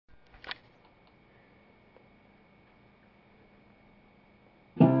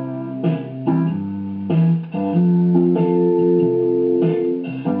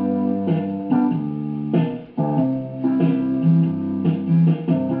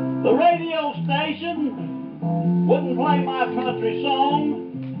play my country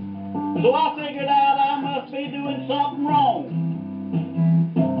song, so I figured out I must be doing something wrong.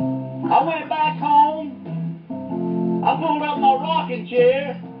 I went back home, I pulled up my rocking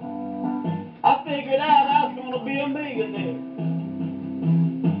chair, I figured out I was going to be a millionaire.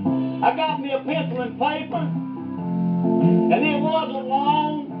 I got me a pencil and paper, and it wasn't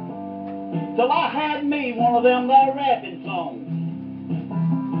long till I had me one of them there rapping songs.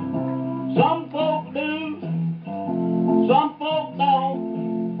 Some folk do, some folk don't,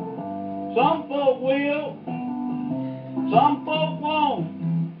 some folk will, some folk won't,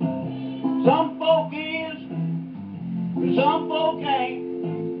 some folk is, and some folk ain't,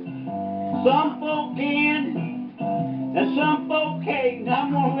 some folk can, and some folk can't.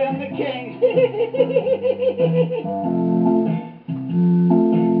 I'm one of them that can't.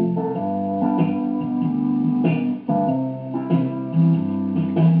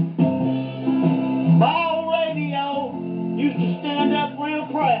 My old radio used to stand up real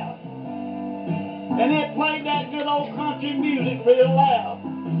proud, and it played that good old country music real loud.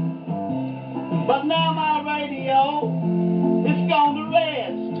 But now my radio, it's gone to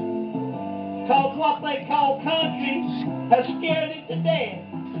rest, 'cause what they call country has scared it to death.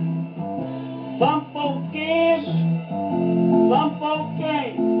 Some folks can, some folks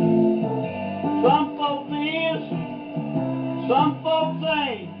can't, some folks is, some folks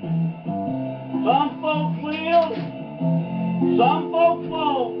ain't, some folks will, some folks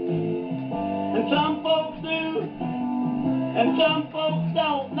won't, and some folks do, and some folks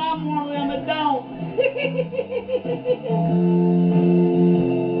don't, and I'm one of them that don't.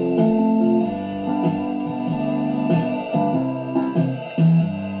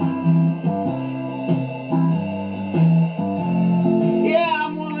 Yeah,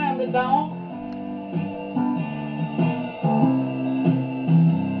 I'm one of them that don't.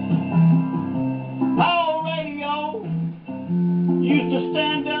 My old radio used to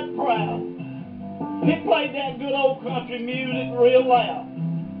stand up proud. It played that good old country music real loud.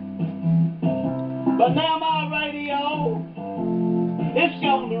 But now my radio, it's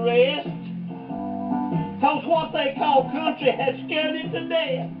gone to rest, 'cause what they call country has scared it to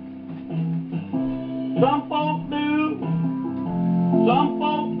death. Some folks do, some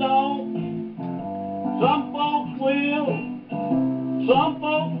folks don't, some folks will, some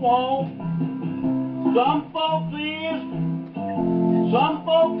folks won't, some folks is, some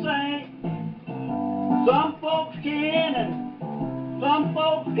folks ain't, some folks can, and some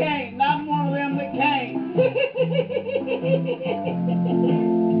folks can't, and I'm one of them that can't.